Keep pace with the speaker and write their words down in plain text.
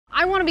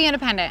I want to be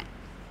independent.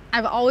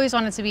 I've always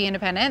wanted to be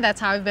independent. That's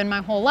how I've been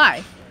my whole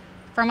life.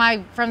 From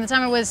the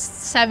time I was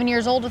 7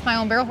 years old with my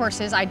own barrel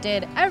horses, I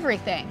did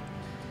everything.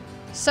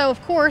 So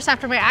of course,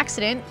 after my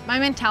accident, my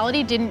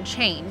mentality didn't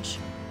change.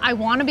 I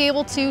want to be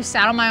able to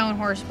saddle my own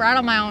horse,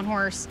 bridle my own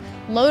horse,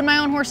 load my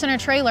own horse in a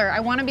trailer. I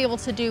want to be able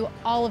to do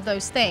all of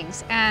those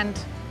things. And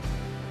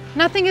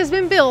nothing has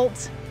been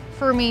built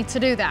for me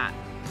to do that.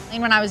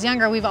 And when I was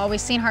younger, we've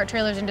always seen Hart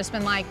trailers and just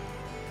been like,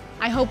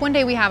 I hope one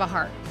day we have a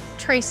Hart.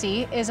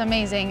 Tracy is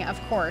amazing, of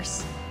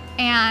course.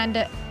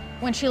 And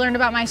when she learned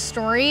about my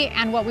story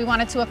and what we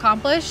wanted to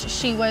accomplish,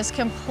 she was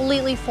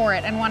completely for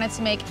it and wanted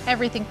to make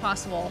everything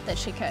possible that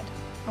she could.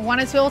 I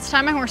wanted to be able to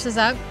tie my horses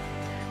up,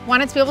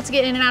 wanted to be able to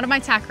get in and out of my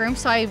tack room,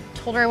 so I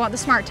told her I want the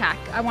smart tack.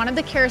 I wanted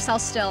the carousel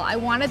still. I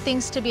wanted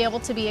things to be able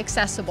to be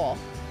accessible.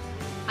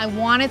 I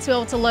wanted to be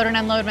able to load and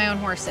unload my own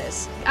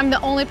horses. I'm the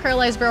only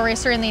paralyzed barrel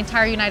racer in the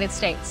entire United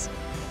States.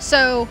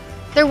 So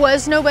there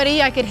was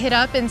nobody I could hit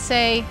up and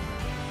say,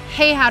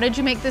 hey, how did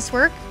you make this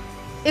work?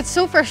 It's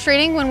so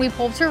frustrating when we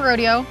pull up to a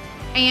rodeo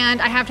and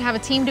I have to have a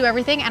team do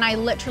everything and I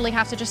literally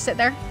have to just sit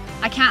there.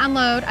 I can't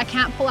unload, I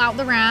can't pull out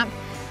the ramp,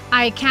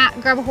 I can't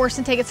grab a horse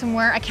and take it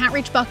somewhere, I can't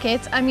reach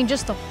buckets. I mean,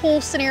 just the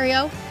whole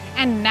scenario.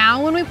 And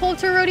now when we pull up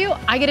to a rodeo,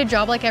 I get a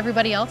job like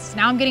everybody else.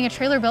 Now I'm getting a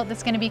trailer built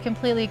that's gonna be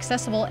completely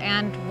accessible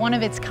and one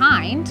of its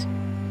kind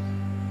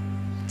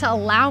to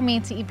allow me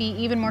to be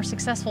even more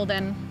successful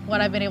than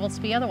what I've been able to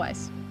be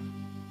otherwise.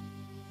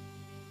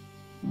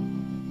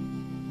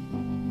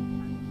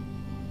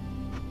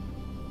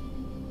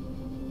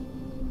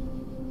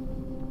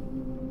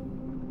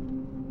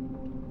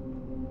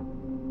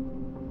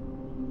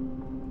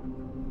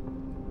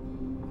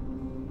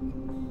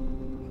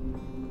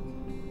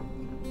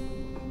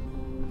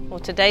 Well,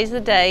 today's the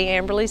day.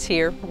 Amberley's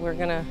here. We're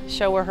going to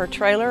show her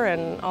trailer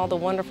and all the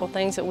wonderful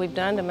things that we've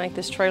done to make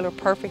this trailer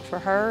perfect for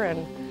her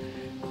and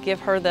give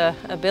her the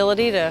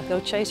ability to go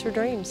chase her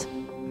dreams.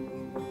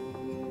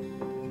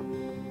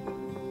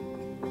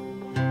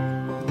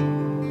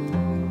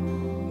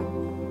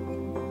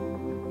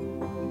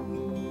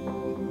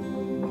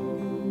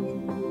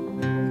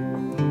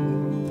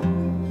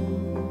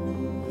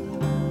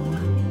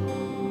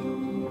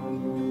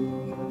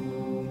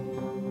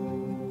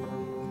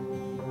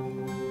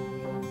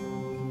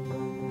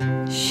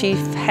 She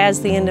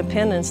has the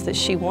independence that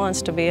she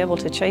wants to be able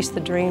to chase the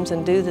dreams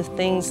and do the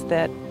things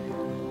that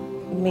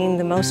mean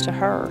the most to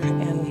her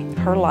and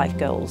her life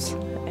goals.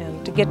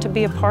 And to get to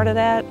be a part of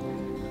that,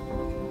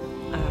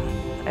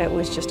 it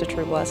was just a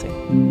true blessing.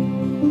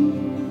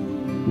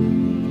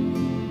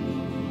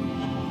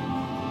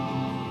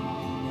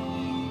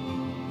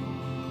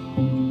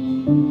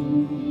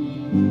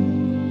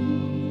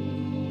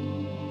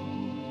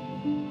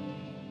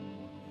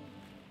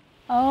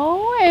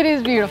 Oh, it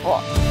is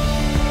beautiful.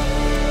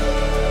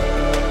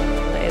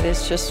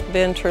 It's just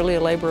been truly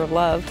a labor of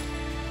love.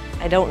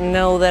 I don't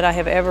know that I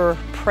have ever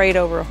prayed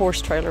over a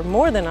horse trailer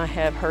more than I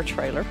have her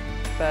trailer,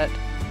 but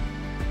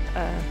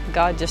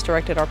God just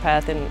directed our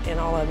path in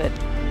all of it.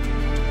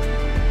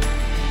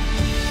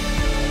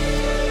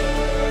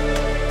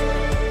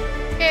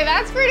 Okay,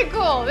 that's pretty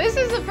cool. This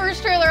is the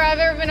first trailer I've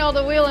ever been able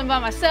to wheel in by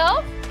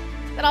myself,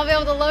 that I'll be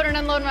able to load and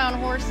unload my own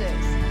horses.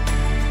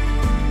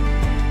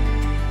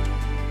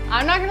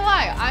 I'm not gonna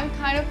lie, I'm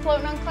kind of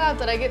floating on clouds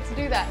that I get to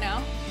do that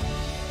now.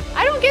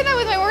 I don't get that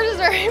with my horses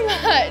very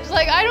much.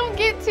 Like, I don't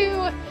get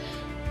to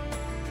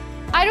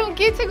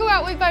go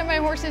out with my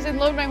horses and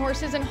load my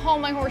horses and haul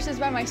my horses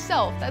by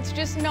myself. That's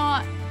just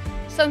not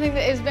something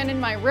that has been in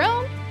my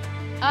realm.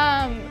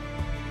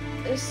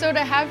 So to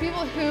have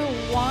people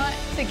who want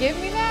to give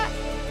me that,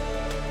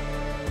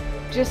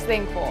 just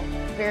thankful.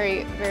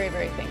 Very, very,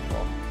 very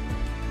thankful.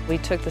 We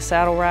took the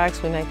saddle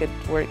racks, we make it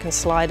where it can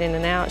slide in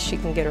and out. She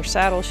can get her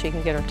saddle, she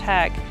can get her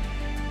tack.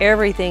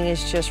 Everything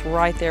is just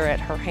right there at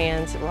her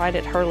hands, right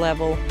at her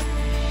level.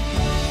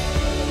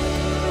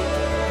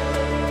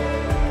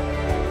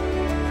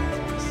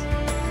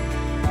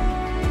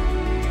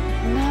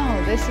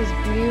 No, this is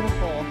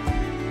beautiful.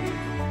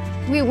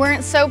 We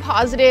weren't so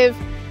positive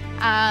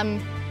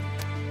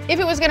if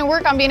it was gonna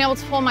work on being able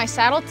to pull my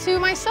saddle to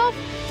myself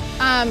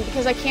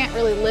because I can't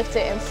really lift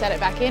it and set it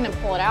back in and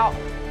pull it out.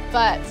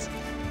 But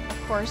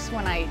of course,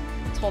 when I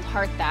told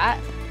Hart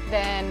that,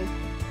 then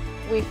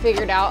we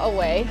figured out a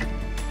way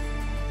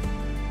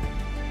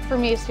for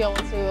me to be able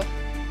to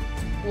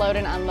load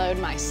and unload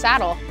my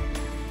saddle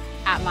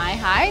at my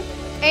height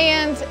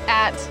and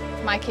at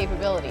my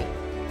capability.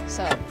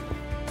 So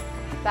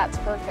that's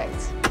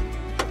perfect.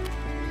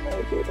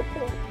 So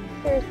beautiful.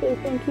 Seriously,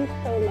 thank you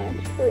so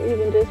much for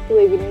even just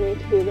believing in me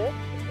to do this.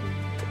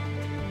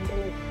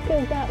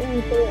 Because that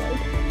means the world.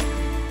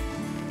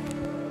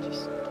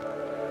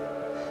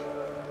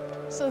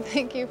 So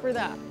thank you for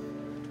that.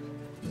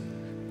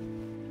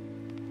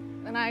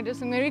 And I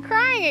just am going to be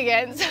crying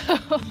again, so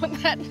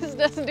that just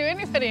doesn't do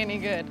anybody any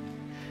good.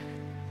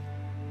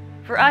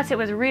 For us, it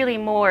was really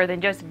more than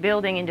just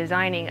building and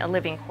designing a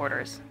living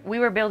quarters. We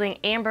were building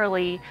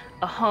Amberley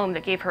a home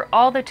that gave her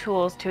all the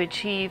tools to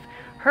achieve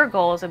her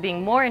goals of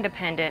being more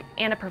independent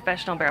and a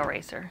professional barrel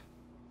racer.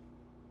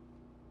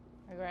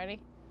 Are you ready?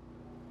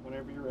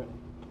 Whenever you're ready.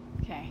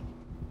 Okay.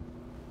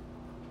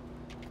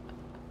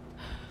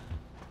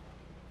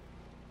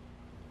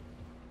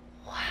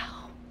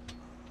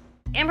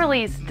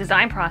 Amberley's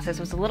design process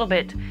was a little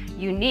bit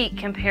unique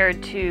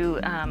compared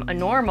to a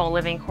normal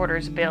living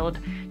quarters build,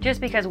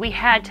 just because we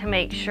had to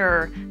make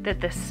sure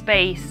that the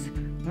space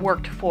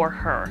worked for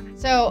her.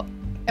 So,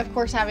 of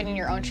course, having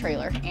your own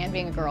trailer and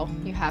being a girl,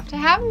 you have to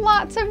have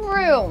lots of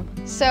room.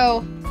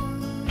 So,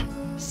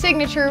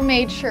 Signature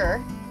made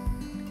sure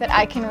that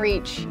I can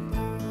reach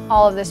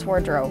all of this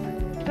wardrobe.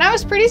 And I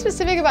was pretty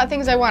specific about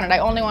things I wanted. I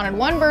only wanted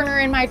one burner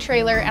in my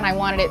trailer, and I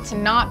wanted it to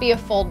not be a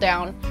fold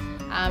down.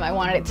 I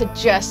wanted it to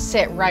just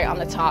sit right on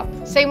the top.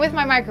 Same with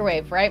my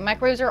microwave, right?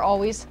 Microwaves are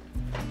always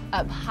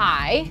up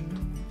high,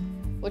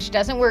 which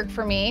doesn't work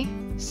for me.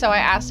 So I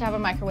asked to have a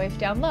microwave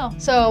down low.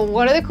 So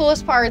one of the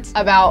coolest parts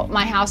about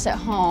my house at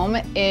home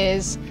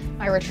is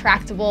my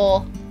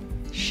retractable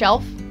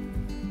shelf.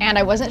 And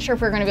I wasn't sure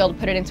if we were gonna be able to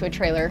put it into a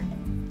trailer.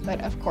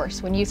 But of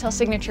course, when you tell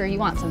Signature you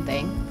want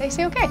something, they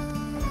say okay.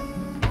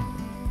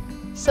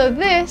 So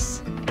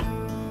this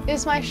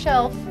is my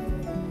shelf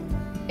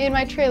in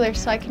my trailer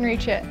so I can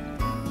reach it.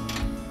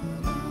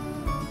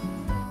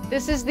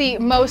 This is the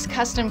most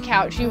custom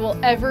couch you will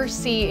ever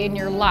see in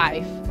your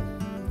life,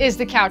 is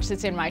the couch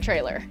that's in my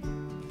trailer.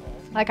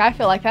 Like, I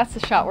feel like that's the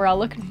shot we're all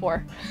looking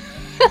for.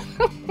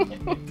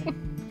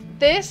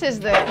 This is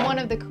one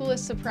of the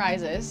coolest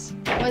surprises,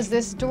 was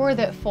this door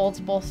that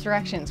folds both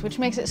directions, which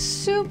makes it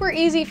super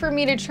easy for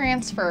me to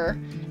transfer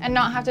and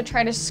not have to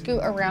try to scoot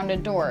around a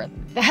door.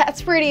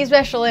 That's pretty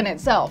special in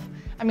itself.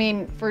 I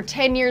mean, for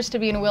 10 years to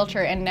be in a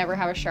wheelchair and never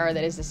have a shower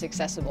that is this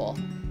accessible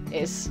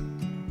is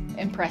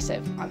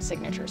impressive on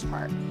Signature's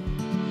part.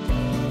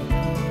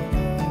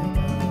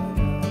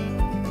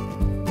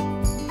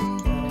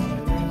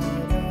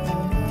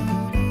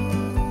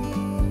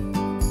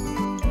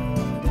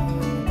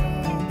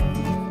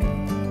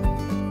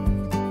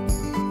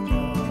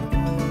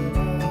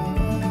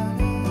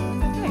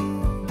 Okay.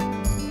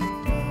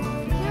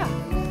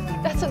 Yeah,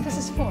 that's what this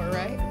is for,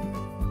 right?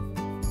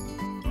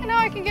 And now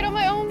I can get on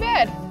my own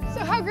bed.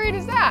 So how great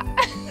is that?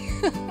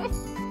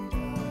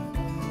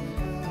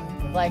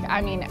 Like,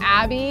 I mean,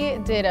 Abby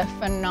did a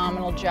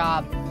phenomenal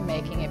job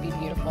making it be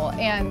beautiful.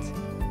 And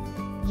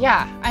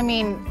yeah, I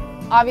mean,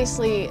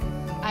 obviously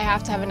I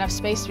have to have enough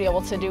space to be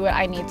able to do what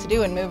I need to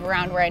do and move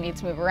around where I need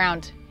to move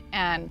around.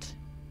 And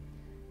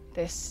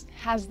this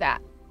has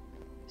that.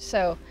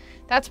 So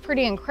that's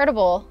pretty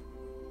incredible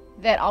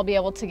that I'll be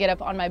able to get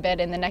up on my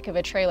bed in the neck of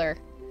a trailer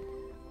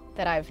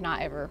that I've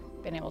not ever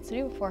been able to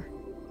do before.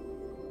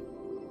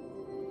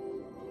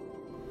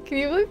 Can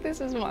you believe this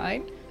is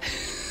mine?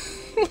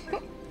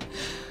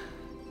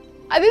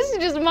 This is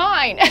just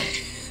mine.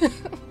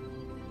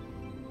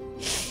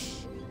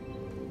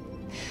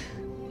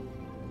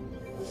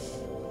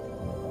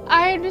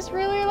 I'm just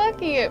really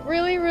lucky,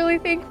 really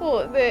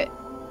thankful that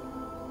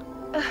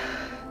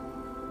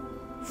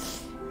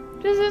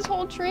just this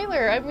whole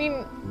trailer. I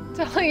mean,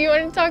 you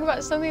want to talk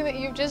about something that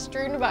you've just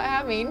dreamed about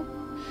having.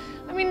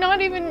 I mean,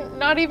 not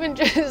even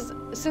just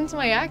since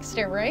my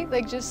accident, right?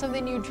 Like, just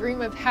something you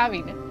dream of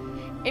having.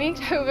 Any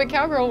type of a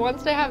cowgirl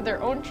wants to have their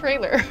own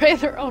trailer, right?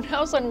 Their own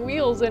house on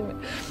wheels, and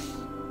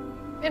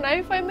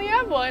I finally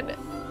have one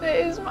that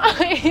is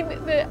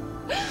mine, that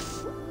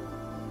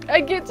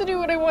I get to do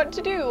what I want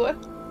to do,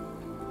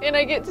 and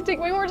I get to take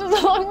my horses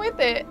along with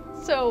it.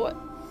 So,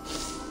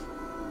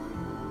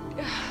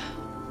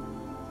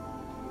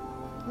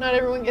 not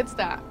everyone gets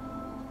that,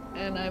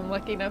 and I'm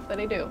lucky enough that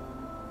I do.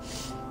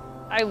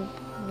 I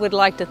would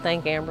like to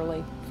thank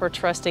Amberley for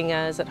trusting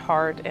us at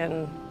heart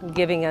and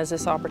giving us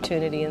this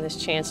opportunity and this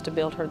chance to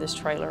build her this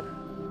trailer.